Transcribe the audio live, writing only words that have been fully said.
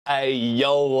Hey,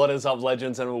 yo, what is up,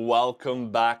 legends, and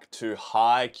welcome back to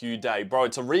Haikyuu Day. Bro,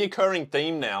 it's a reoccurring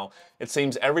theme now. It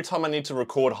seems every time I need to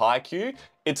record Haikyuu,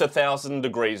 it's 1,000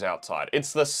 degrees outside.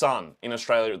 It's the sun in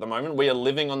Australia at the moment. We are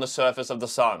living on the surface of the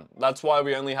sun. That's why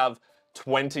we only have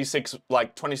 26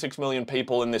 million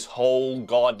people in this whole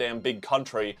goddamn big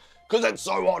country, because it's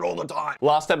so hot all the time.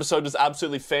 Last episode was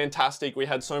absolutely fantastic. We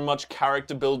had so much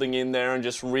character building in there and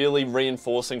just really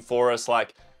reinforcing for us,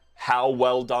 like, how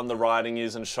well done the writing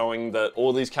is and showing that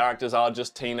all these characters are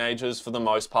just teenagers for the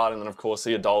most part, and then of course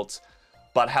the adults,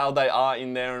 but how they are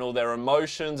in there and all their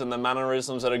emotions and the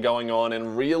mannerisms that are going on,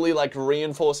 and really like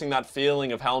reinforcing that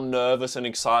feeling of how nervous and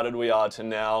excited we are to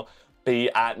now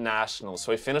be at Nationals.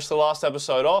 So we finished the last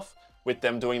episode off with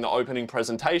them doing the opening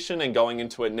presentation and going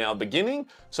into it now beginning.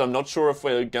 So I'm not sure if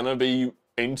we're gonna be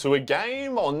into a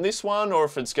game on this one or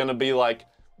if it's gonna be like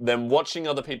them watching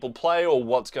other people play or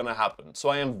what's gonna happen. So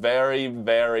I am very,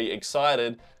 very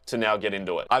excited to now get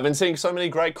into it. I've been seeing so many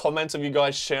great comments of you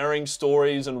guys sharing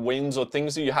stories and wins or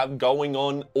things that you have going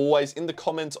on always in the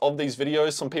comments of these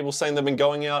videos. Some people saying they've been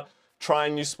going out,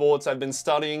 trying new sports, they've been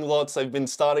studying lots, they've been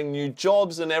starting new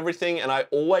jobs and everything, and I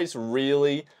always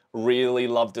really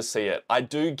love to see it. I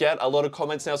do get a lot of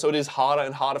comments now, so it is harder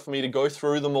and harder for me to go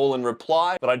through them all and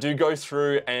reply, but I do go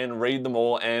through and read them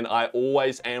all, and I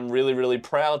always am really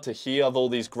proud to hear of all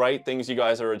these great things you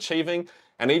guys are achieving.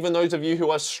 And even those of you who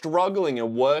are struggling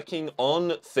and working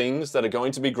on things that are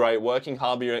going to be great, working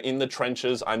hard, you're in the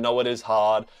trenches, I know it is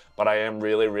hard, but I am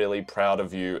really proud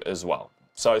of you as well.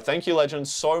 So thank you,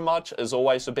 legends, so much as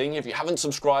always for being here. If you haven't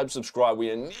subscribed, subscribe. We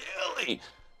are nearly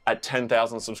at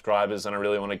 10,000 subscribers, and I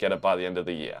really want to get it by the end of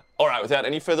the year. All right, without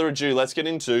any further ado, let's get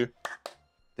into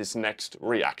this next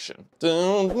reaction.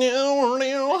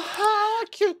 Haikyuu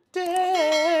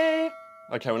Day.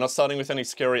 Okay, we're not starting with any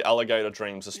scary alligator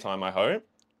dreams this time, I hope.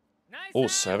 Oh,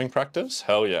 serving practice?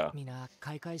 Hell yeah.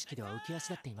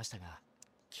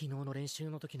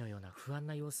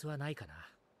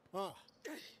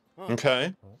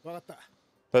 Okay.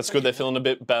 That's good, they're feeling a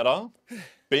bit better.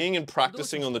 Being and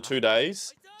practicing on the 2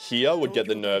 days here would get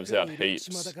the nerves out heaps.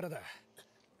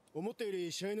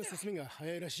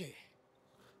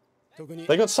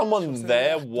 They got someone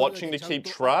there watching to keep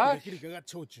track?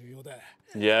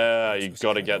 Yeah, you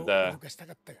gotta get there.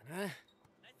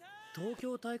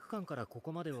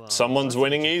 Someone's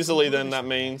winning easily then, that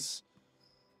means.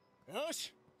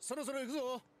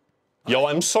 Yo,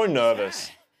 I'm so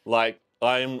nervous. Like,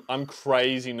 I'm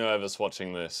crazy nervous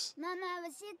watching this.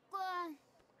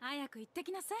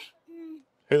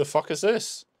 Who the fuck is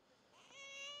this?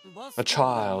 A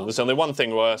child. There's only one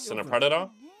thing worse than a predator.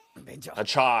 A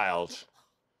child.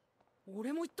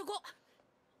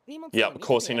 Yep, of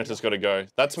course Hinata's gotta go.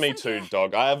 That's me too,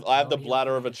 dog. I have the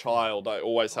bladder of a child. I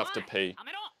always have to pee.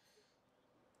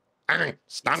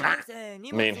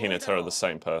 Me and Hinata are the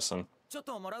same person.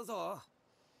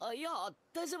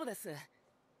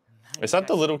 Is that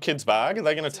the little kid's bag? Are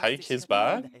they gonna take his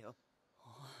bag?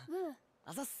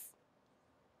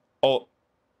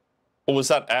 Or was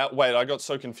that our... Wait, I got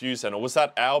so confused then. Or was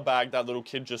that our bag that little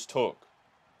kid just took?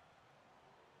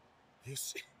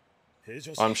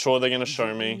 I'm sure they're gonna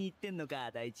show me.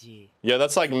 Yeah,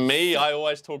 that's like me. I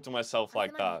always talk to myself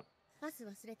like that.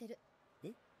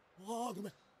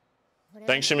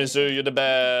 Thanks, Shimizu. You're the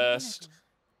best.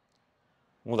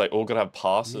 Well, they all gotta have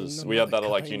passes. We had that at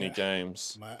like unique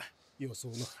games.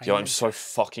 Yo, I'm so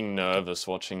fucking nervous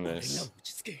watching this.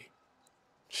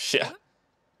 Shit.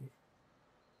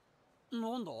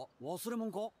 Oh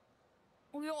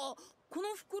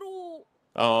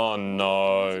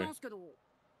no.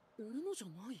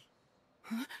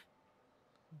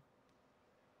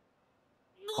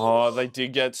 Oh, they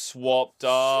did get swapped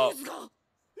up.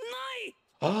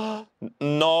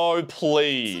 No,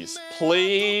 please.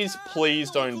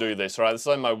 Please don't do this, right? This is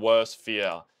like my worst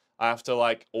fear. I have to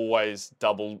like always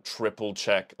double, triple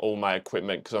check all my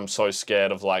equipment because I'm so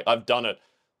scared of like, I've done it.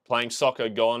 Playing soccer,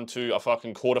 gone to a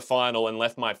fucking quarterfinal and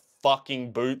left my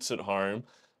fucking boots at home.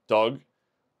 Dog,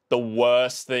 the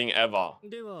worst thing ever.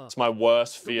 It's my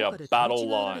worst fear. Battle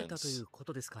lines.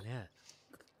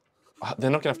 They're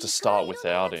not gonna have to start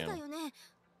without him.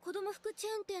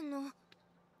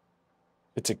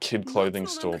 It's a kid clothing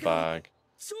store bag.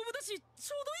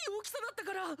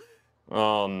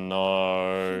 Oh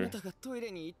no.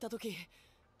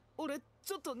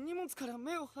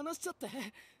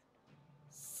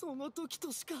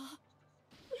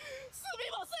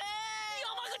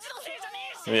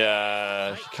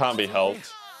 Yeah, can't be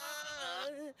helped.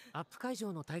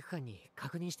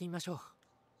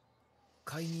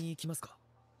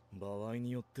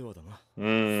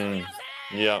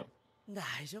 Yeah.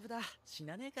 大丈夫だ、死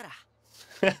なねえから。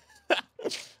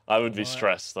I would be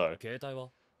stressed though.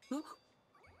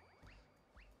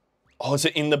 Oh, is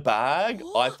it in the bag?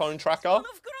 iPhone tracker?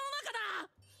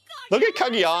 Look at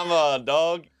Kageyama,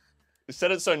 dog. He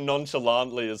said it so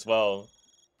nonchalantly as well.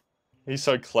 He's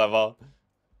so clever.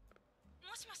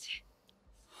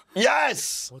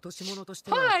 Yes!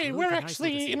 Hi, we're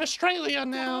actually in Australia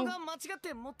now.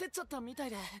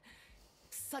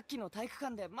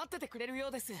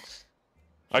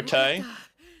 Okay.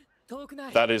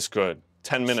 That is good.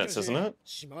 10 minutes, isn't it?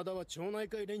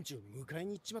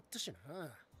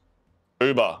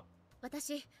 Uber.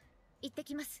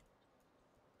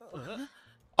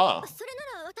 Ah.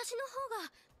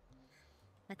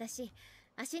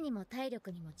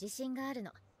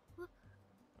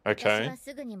 Okay.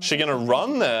 She gonna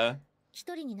run there?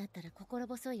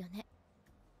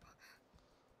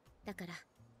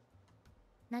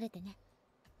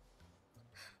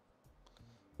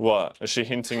 What? Is she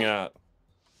hinting at...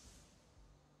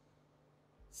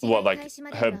 What, like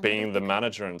her being the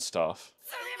manager and stuff?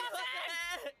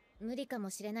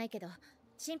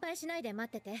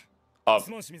 Oh,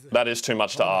 that is too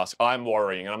much to ask. I'm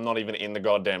worrying and I'm not even in the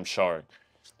goddamn show.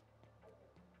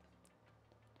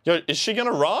 Yo, is she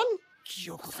gonna run?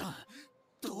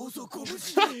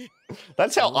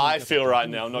 That's how I feel right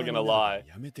now, I'm not gonna lie.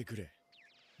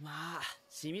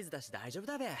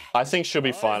 I think she'll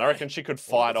be fine. I reckon she could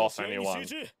fight off anyone.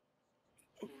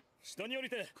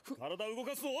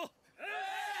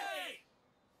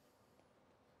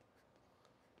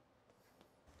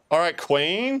 Alright,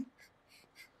 Queen.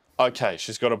 Okay,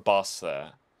 she's got a bus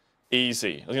there.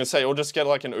 Easy. I was gonna say, we'll just get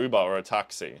like an Uber or a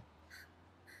taxi.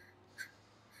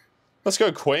 Let's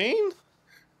go, Queen.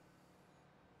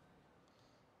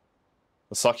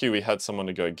 It's lucky we had someone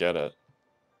to go get it.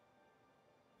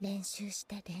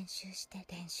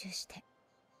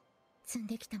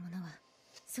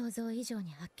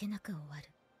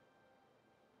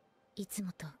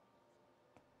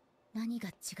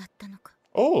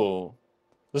 Oh,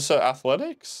 this is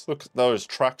athletics? Look at those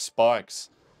track spikes.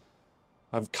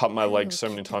 I've cut my legs so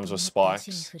many times with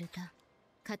spikes.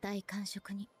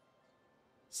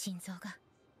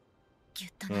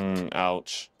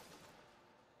 Ouch.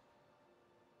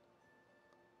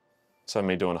 So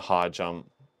me doing high jump.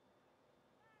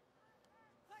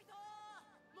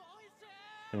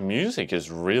 The music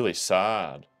is really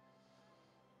sad.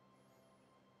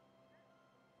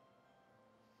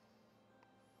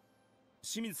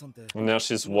 And now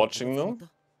she's watching them.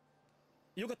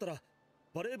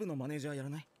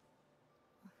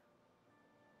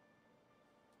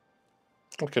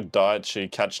 Look at Daichi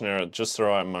catching her at just the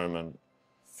right moment.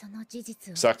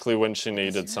 Exactly when she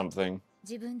needed something.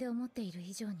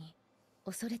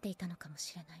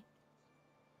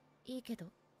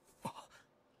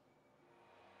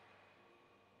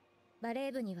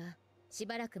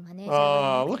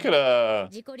 Oh, look at her.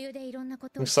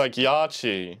 Looks like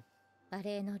Yachi.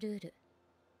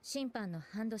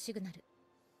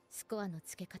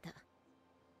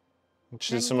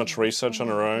 She did so much research on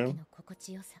her own.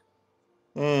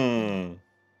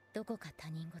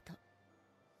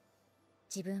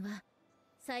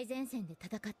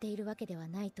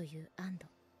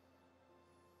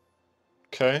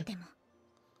 Okay.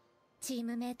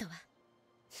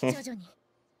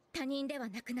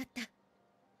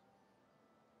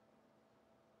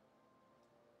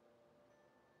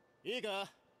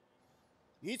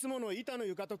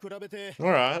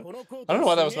 Alright. I don't know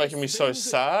why that was making me so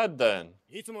sad then.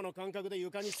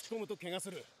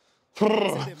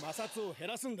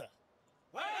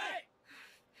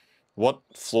 What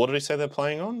floor did he say they're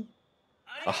playing on?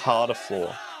 A harder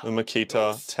floor.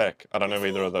 Umakita Tech. I don't know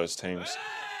either of those teams.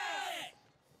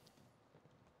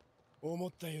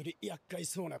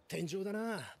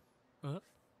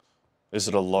 Is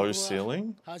it a low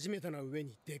ceiling? Oh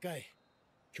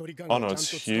no, it's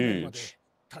huge.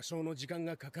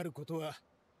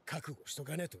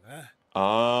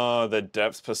 Ah, the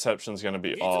depth perception's gonna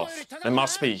be off. It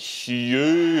must be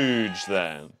huge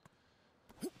then.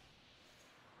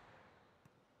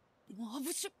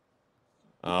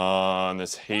 Ah, and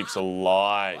there's heaps of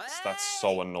lights. That's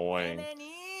so annoying.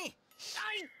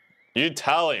 You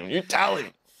tell him. You tell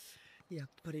him.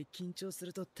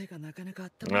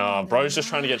 No, bro's just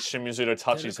trying to get Shimizu to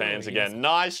touch his hands again.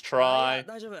 Nice try.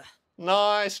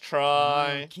 Nice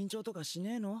try.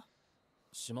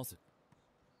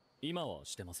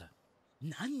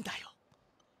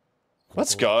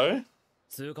 Let's go.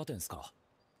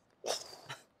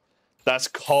 That's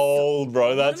cold,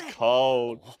 bro. That's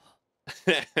cold.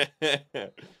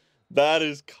 That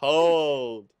is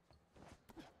cold.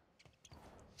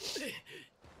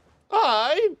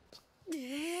 Hi.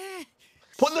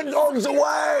 Put the dogs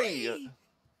away!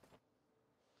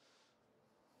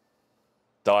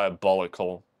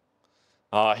 Diabolical.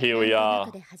 Ah, here we are.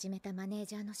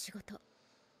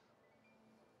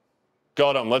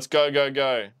 Got him. Let's go, go,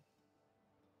 go.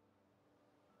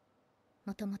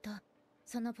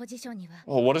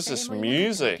 Oh, what is this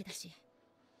music?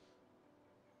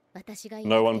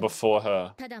 No one before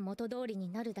her.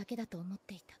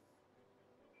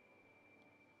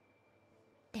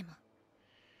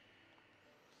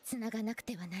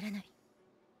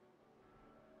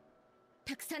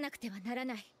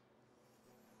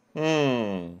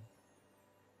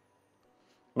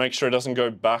 Make sure it doesn't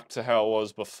go back to how it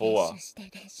was before.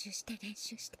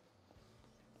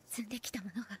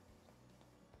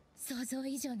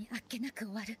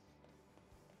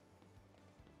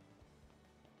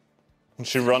 Is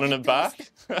she running it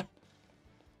back? I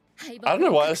don't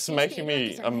know why this is making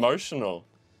me emotional.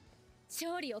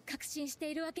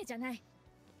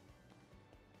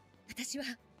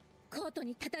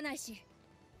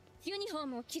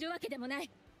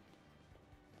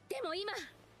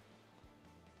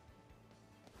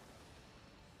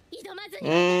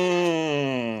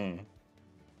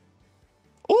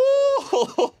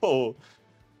 Ooh!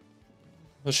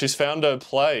 She's found her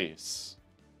place.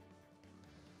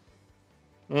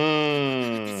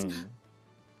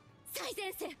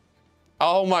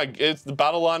 Oh my, the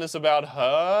battle line is about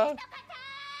her?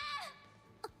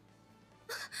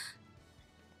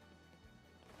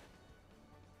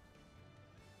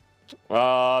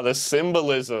 Ah, the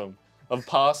symbolism of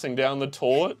passing down the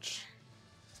torch.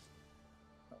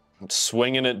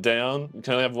 Swinging it down. You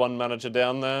can only have one manager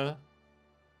down there.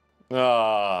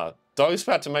 Ah, dog's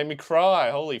about to make me cry.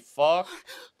 Holy fuck.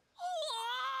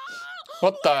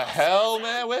 What the hell,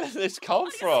 man? Where did this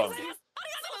come from?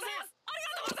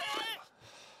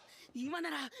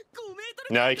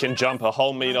 Now he can jump a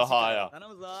whole meter higher.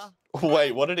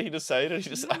 Wait, what did he just say?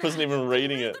 I wasn't even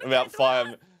reading it. About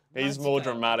 5. He's more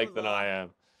dramatic than I am.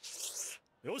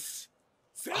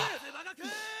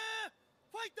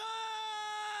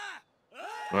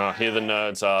 Oh, here the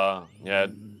nerds are. Yeah,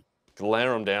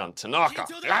 glare them down. Tanaka!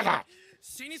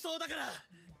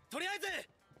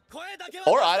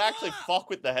 Alright, actually fuck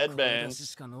with the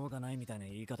headbands.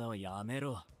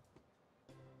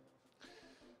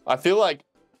 I feel like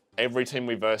every team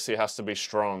we verse here has to be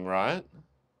strong, right?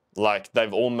 Like,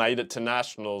 they've all made it to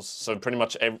nationals, so pretty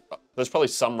much there's probably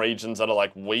some regions that are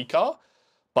like weaker,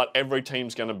 but every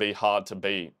team's going to be hard to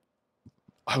beat,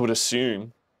 I would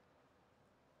assume.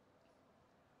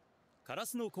 I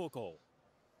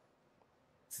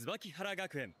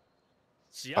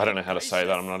don't know how to say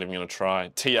that, I'm not even going to try.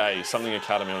 TA, something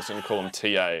academy, I was going to call them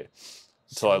TA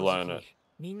until I learn it.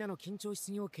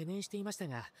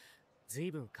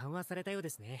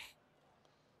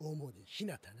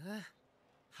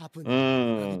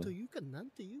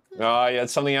 Oh, yeah,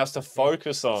 it's something else to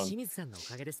focus on.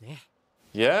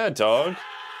 Yeah, dog.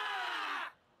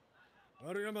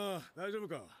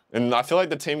 And I feel like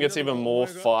the team gets even more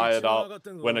fired up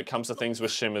when it comes to things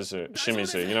with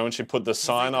Shimizu. You know, when she put the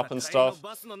sign up and stuff,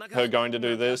 her going to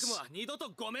do this.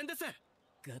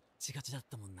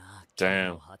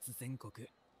 Damn.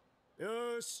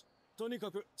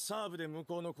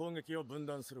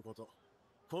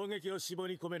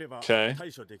 Okay.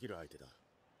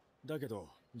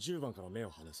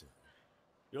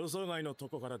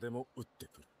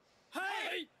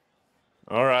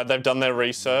 Alright, they've done their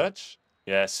research.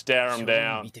 Yeah, stare them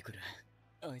down.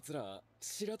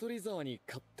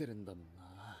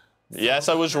 Yes,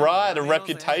 I was right, a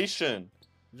reputation.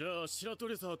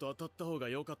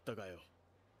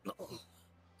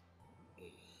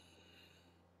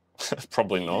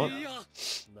 Probably not.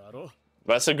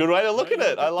 That's a good way to look at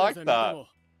it. I like that.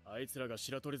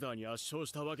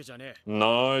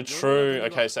 No, true.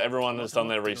 Okay, so everyone has done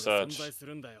their research.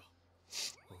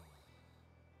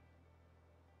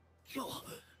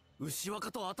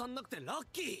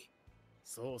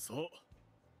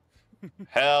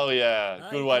 Hell yeah.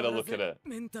 Good way to look at it.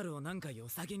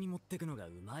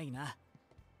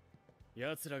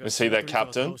 Is he their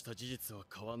captain?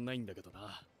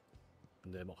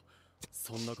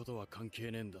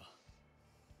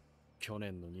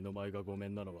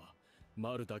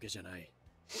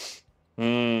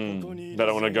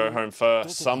 Better want to go home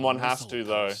first. Someone has to,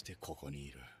 though.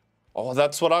 Oh,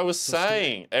 that's what I was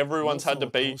saying. Everyone's had to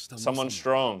beat someone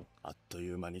strong.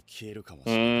 Yo,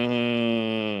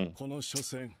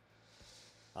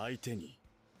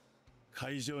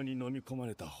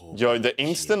 the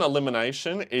instant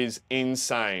elimination is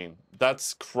insane.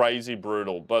 That's crazy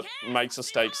brutal, but makes the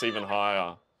stakes even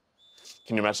higher.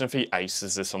 Can you imagine if he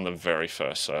aces this on the very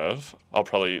first serve? I'll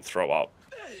probably throw up.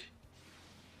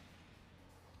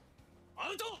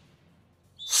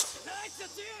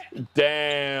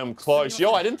 Damn close.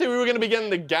 Yo, I didn't think we were going to be getting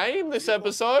the game this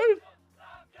episode.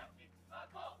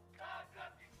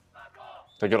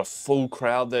 They got a full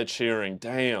crowd there cheering.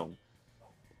 Damn.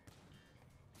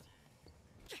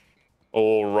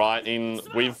 All right,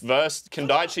 we've versed.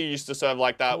 Kendaichi used to serve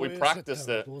like that. We practiced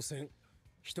it.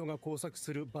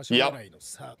 Yep.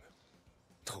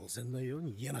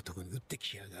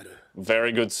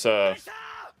 Very good serve.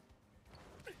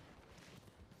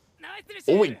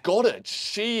 Oh, we got it.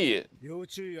 Shit.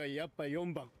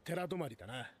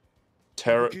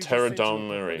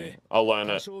 Terradomary. I'll learn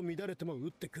it.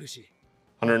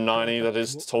 190, that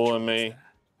is taller than me.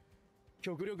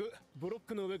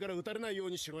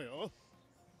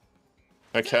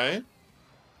 Okay.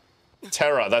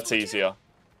 Terra, that's easier.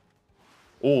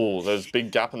 Ooh, there's a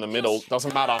big gap in the middle.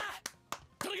 Doesn't matter.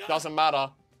 Doesn't matter.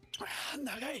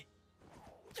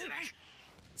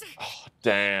 Oh,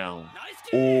 damn.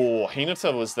 Ooh,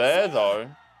 Hinata was there, though.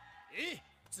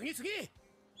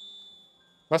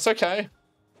 That's okay.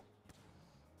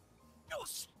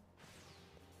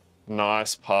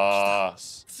 Nice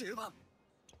pass.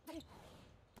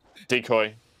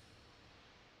 Decoy.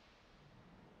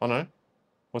 Oh, no.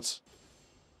 What's...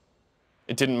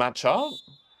 It didn't match up?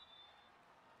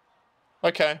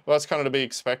 Okay, well, that's kind of to be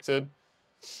expected.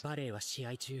 He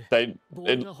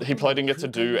didn't get to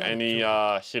do any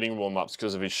hitting warm-ups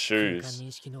because of his shoes.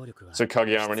 So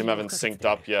Kageyama and him haven't synced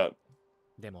up yet.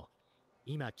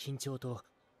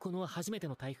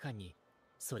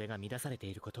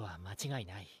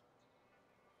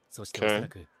 Okay.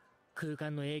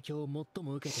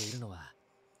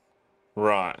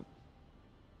 Right.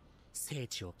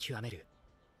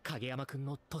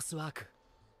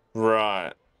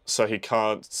 Right. So he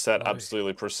can't set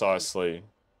absolutely precisely.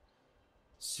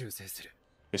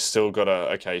 He's still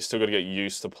gotta, okay, he's still gotta get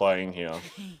used to playing here.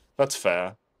 That's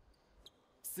fair.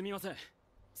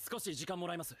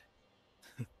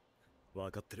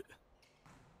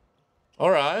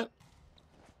 Alright.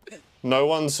 No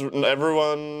one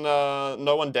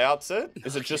doubts it?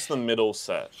 Is it just the middle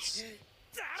sets?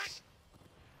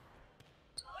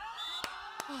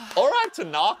 Alright,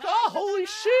 Tanaka, holy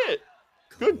shit!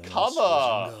 Good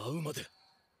cover!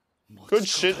 Good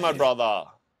shit, my brother.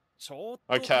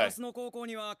 Okay.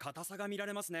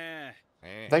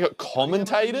 They got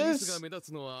commentators?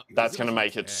 That's gonna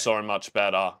make it so much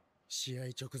better.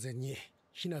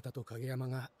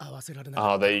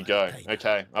 Oh, there you go.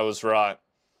 Okay, I was right.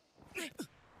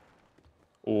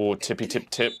 Oh, tippy tip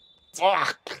tip.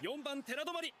 Fuck!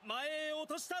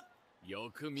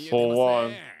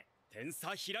 4-1.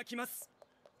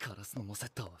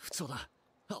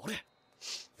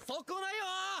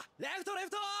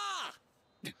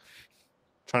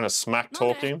 Trying to smack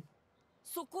talk him.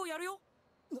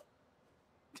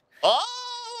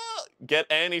 Oh!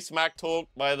 Get anti-smack talk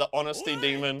by the honesty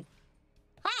demon.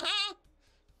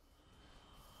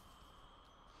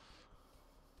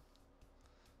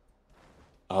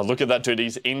 Oh, look at that dude.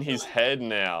 He's in his head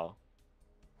now.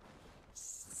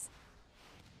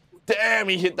 Damn,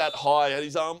 he hit that high at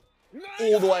his arm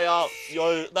all the way up.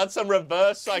 Yo, that's some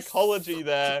reverse psychology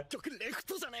there.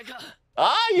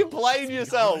 Ah, you played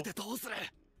yourself.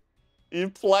 You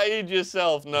played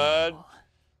yourself, nerd.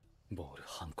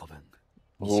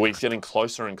 Oh, he's getting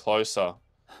closer and closer.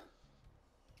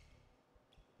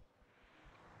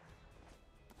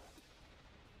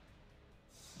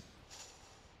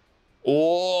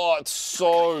 Oh, it's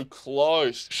so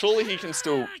close. Surely he can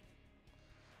still...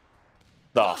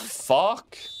 The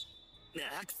fuck?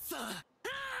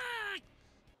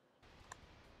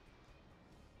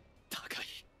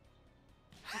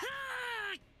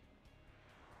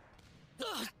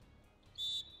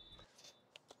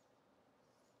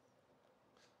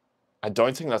 I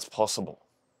don't think that's possible.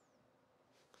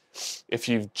 If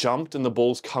you've jumped and the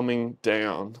ball's coming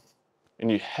down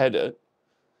and you head it,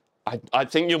 I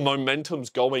think your momentum's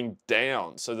going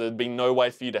down, so there'd be no way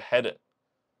for you to head it.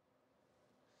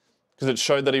 Because it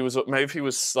showed that he was, maybe he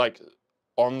was like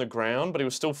on the ground, but he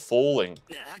was still falling.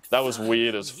 That was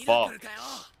weird as fuck.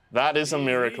 That is a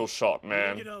miracle shot,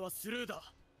 man.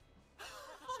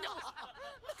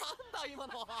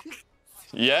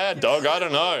 Yeah, dog, I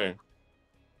don't know.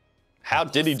 How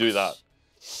did he do that?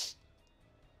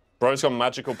 Bro's got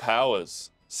magical powers.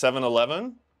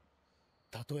 7-11?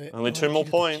 Only 2 more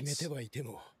points.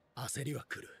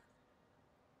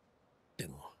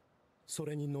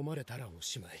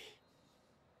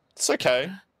 It's okay.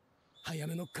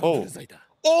 Oh.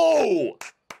 Oh!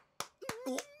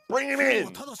 Bring him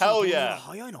in! Hell yeah.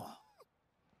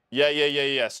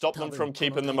 Yeah. Stop them from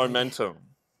keeping the momentum.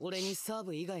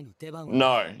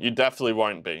 No, you definitely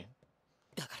won't be.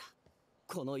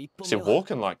 Is he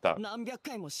walking like that?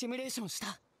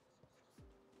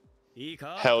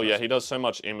 Hell yeah, he does so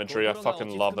much imagery. I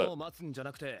fucking love it.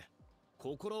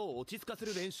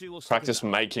 Practice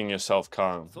making yourself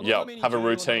calm. Yep, have a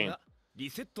routine.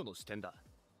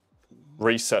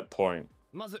 Reset point.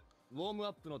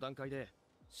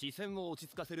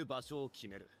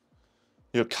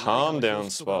 Your calm down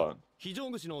spot.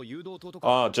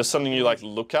 Oh, just something you like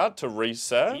look at to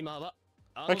reset?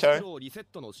 Okay.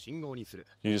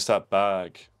 Use that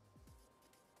bag.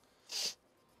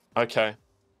 Okay.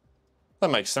 That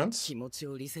makes sense.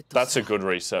 That's a good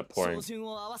reset point.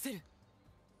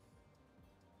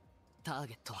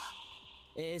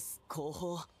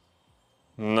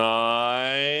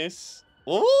 Nice.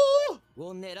 Ooh!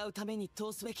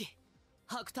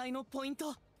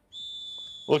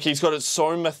 Look, he's got it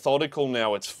so methodical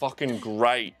now. It's fucking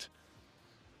great.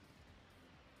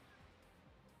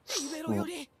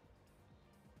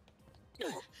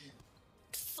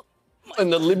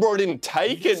 And the Libero didn't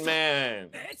take it, man.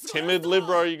 Timid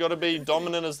Libero, you gotta be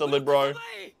dominant as the Libero.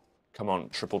 Come on,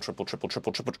 triple, triple, triple,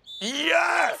 triple, triple.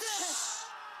 Yes!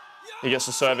 He gets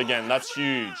to serve again. That's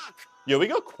huge. Yo, we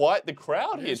got quite the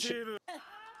crowd here.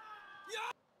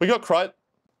 We got quite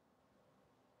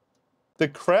the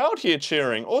crowd here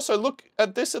cheering. Also, look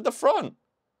at this at the front.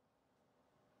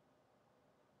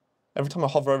 Every time I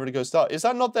hover over, it goes dark. Is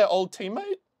that not their old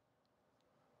teammate?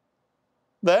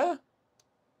 There?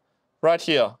 Right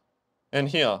here. And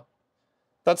here.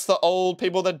 That's the old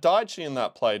people that Daichi and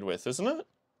that played with, isn't it?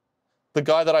 The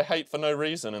guy that I hate for no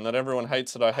reason and that everyone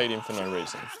hates that I hate him for no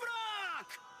reason.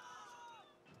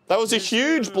 That was a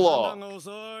huge block.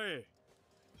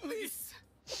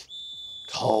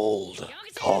 Cold.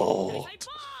 Cold.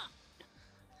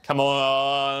 Come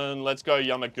on. Let's go,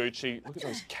 Yamaguchi. Look at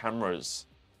those cameras.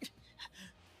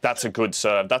 That's a good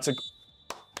serve. That's a...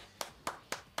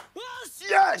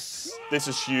 Yes! This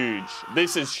is huge.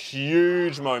 This is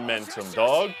huge momentum,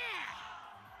 dog.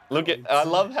 Look at... I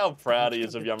love how proud he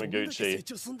is of Yamaguchi.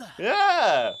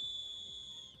 Yeah!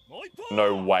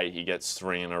 No way he gets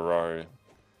 3 in a row.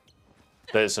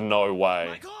 There's no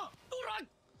way.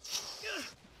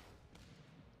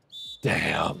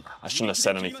 Damn. I shouldn't have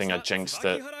said anything. I jinxed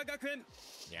it.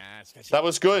 That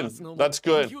was good. That's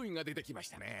good.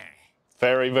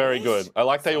 Very, very good. I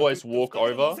like they always walk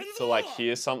over to like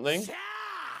hear something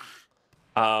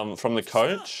from the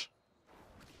coach.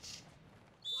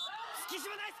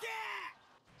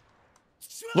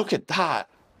 Look at that.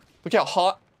 Look how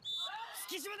hot.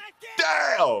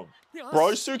 Damn!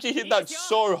 Bro, Suki hit that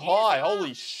so high.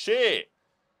 Holy shit.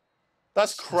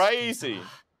 That's crazy.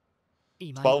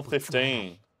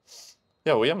 12-15.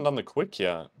 Yeah, we haven't done the quick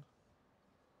yet.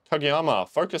 Kageyama,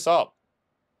 focus up.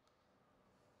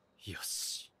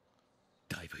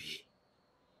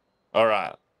 All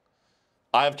right.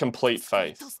 I have complete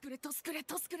faith.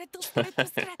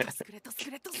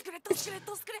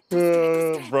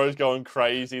 Bro's going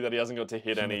crazy that he hasn't got to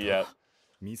hit any yet.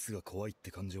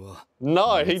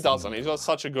 No, he doesn't. He's got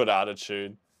such a good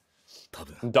attitude.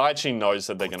 Daichi knows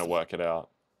that they're going to work it out.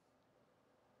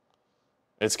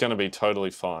 It's going to be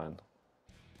totally fine.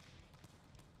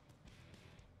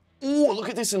 Ooh, look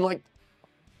at this in like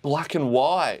black and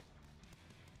white.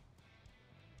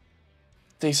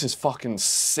 This is fucking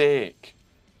sick.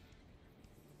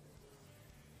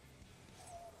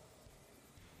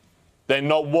 They're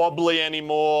not wobbly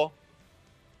anymore.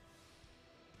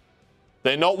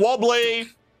 They're not wobbly.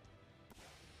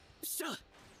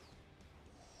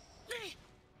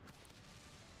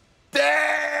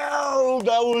 Damn,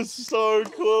 that was so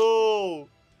cool.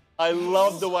 I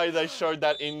love the way they showed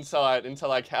that insight into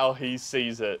like how he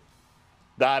sees it.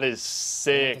 That is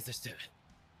sick.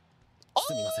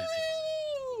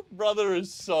 Oh, brother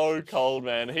is so cold,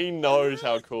 man. He knows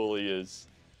how cool he is.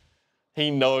 He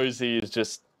knows he is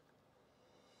just...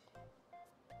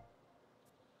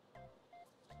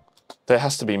 There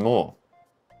has to be more.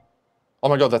 Oh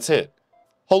my god, that's it.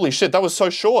 Holy shit, that was so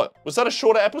short. Was that a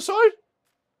shorter episode?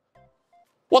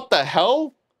 What the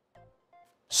hell?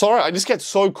 Sorry, I just get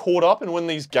so caught up in when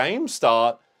these games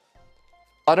start.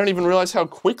 I don't even realize how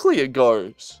quickly it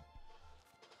goes.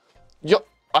 Yo,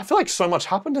 I feel like so much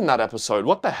happened in that episode.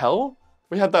 What the hell?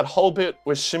 We had that whole bit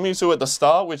with Shimizu at the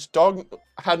start, which dog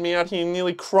had me out here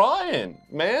nearly crying,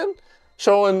 man.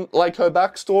 Showing like her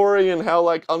backstory and how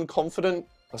like unconfident,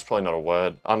 that's probably not a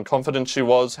word, unconfident she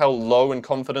was, how low in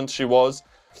confidence she was.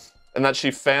 And that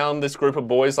she found this group of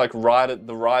boys like right at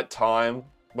the right time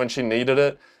when she needed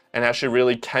it. And how she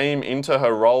really came into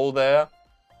her role there.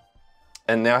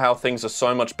 And now how things are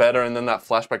so much better. And then that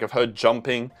flashback of her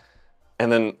jumping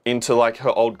and then into like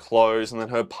her old clothes and then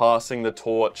her passing the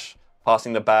torch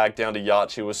passing the bag down to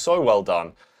Yachi was so well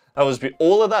done. That was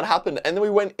all of that happened, and then we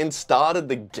went and started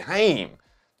the game.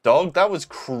 Dog, that was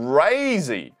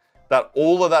crazy that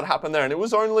all of that happened there, and it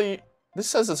was only, this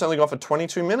says it's only gone for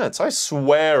 22 minutes. I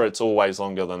swear it's always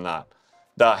longer than that.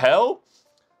 The hell?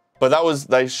 But that was,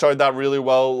 they showed that really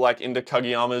well, like into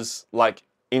Kageyama's like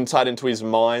insight into his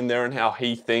mind there and how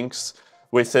he thinks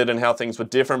with it and how things were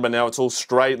different, but now it's all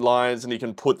straight lines and he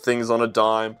can put things on a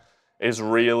dime. Is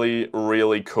really,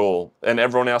 really cool. And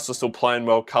everyone else is still playing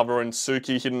well. Cover and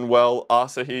Suki hitting well.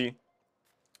 Asahi,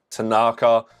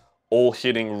 Tanaka, all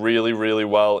hitting really, really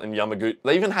well. And Yamaguchi,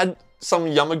 they even had some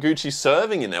Yamaguchi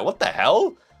serving in there. What the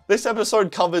hell? This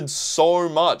episode covered so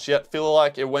much, yet feel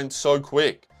like it went so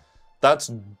quick.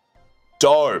 That's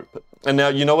dope. And now,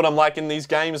 you know what I'm like in these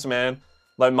games, man?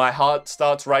 Like, my heart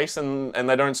starts racing and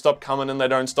they don't stop coming and they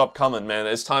don't stop coming, man.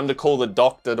 It's time to call the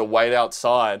doctor to wait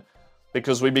outside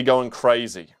because we'd be going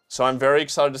crazy. So I'm very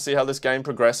excited to see how this game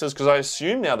progresses, because I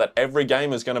assume now that every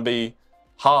game is going to be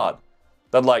hard.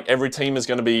 That, like, every team is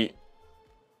going to be,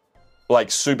 like,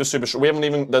 super, super... We haven't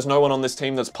even... There's no one on this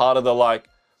team that's part of the, like,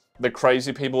 the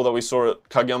crazy people that we saw at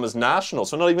Kageyama's National.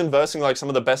 So we're not even versing, like, some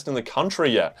of the best in the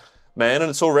country yet, man, and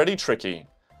it's already tricky.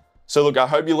 So look, I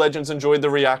hope you legends enjoyed the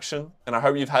reaction, and I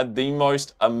hope you've had the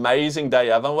most amazing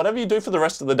day ever. Whatever you do for the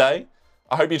rest of the day,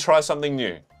 I hope you try something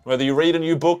new. Whether you read a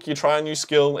new book, you try a new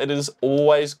skill, it is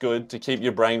always good to keep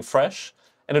your brain fresh.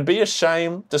 And it'd be a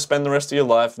shame to spend the rest of your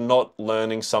life not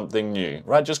learning something new,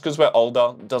 right? Just because we're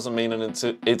older doesn't mean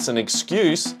it's an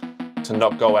excuse to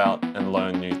not go out and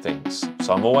learn new things.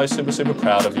 So I'm always super, super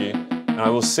proud of you, and I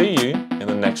will see you in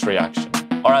the next reaction.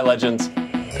 All right, legends,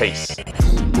 peace.